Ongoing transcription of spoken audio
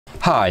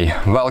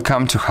Hi,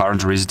 welcome to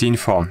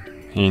HardReset.Info.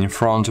 In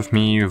front of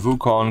me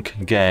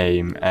Wukong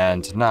game,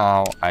 and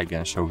now I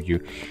can show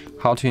you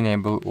how to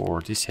enable or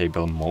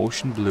disable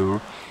motion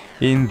blur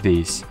in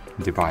this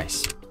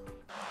device.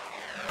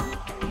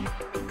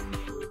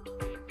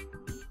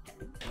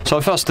 So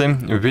firstly,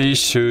 we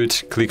should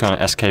click on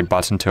escape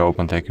button to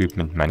open the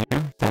equipment menu,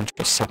 then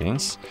choose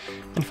settings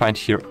and find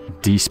here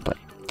display.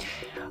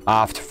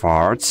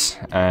 Afterwards,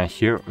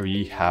 here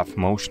we have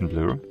motion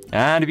blur,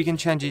 and we can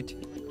change it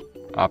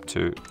up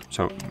to,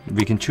 so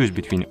we can choose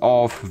between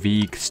off,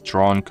 weak,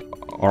 strong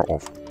or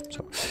off.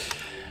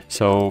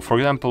 So for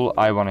example,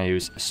 I want to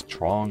use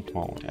strong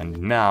mode,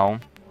 and now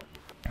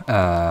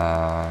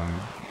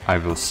I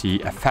will see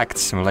effects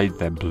simulate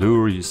the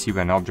blur you see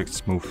when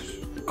objects move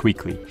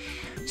quickly.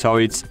 So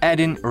it's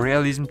adding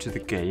realism to the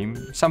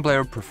game. Some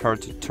players prefer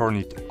to turn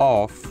it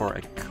off for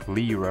a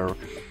clearer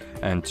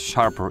and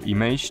sharper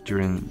image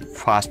during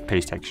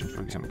fast-paced action,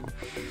 for example.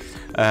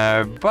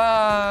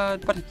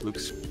 But it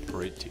looks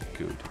pretty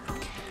good.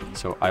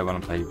 So I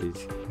want to play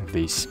with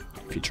this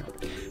feature.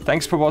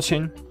 Thanks for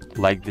watching,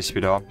 like this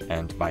video,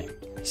 and bye.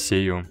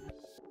 See you.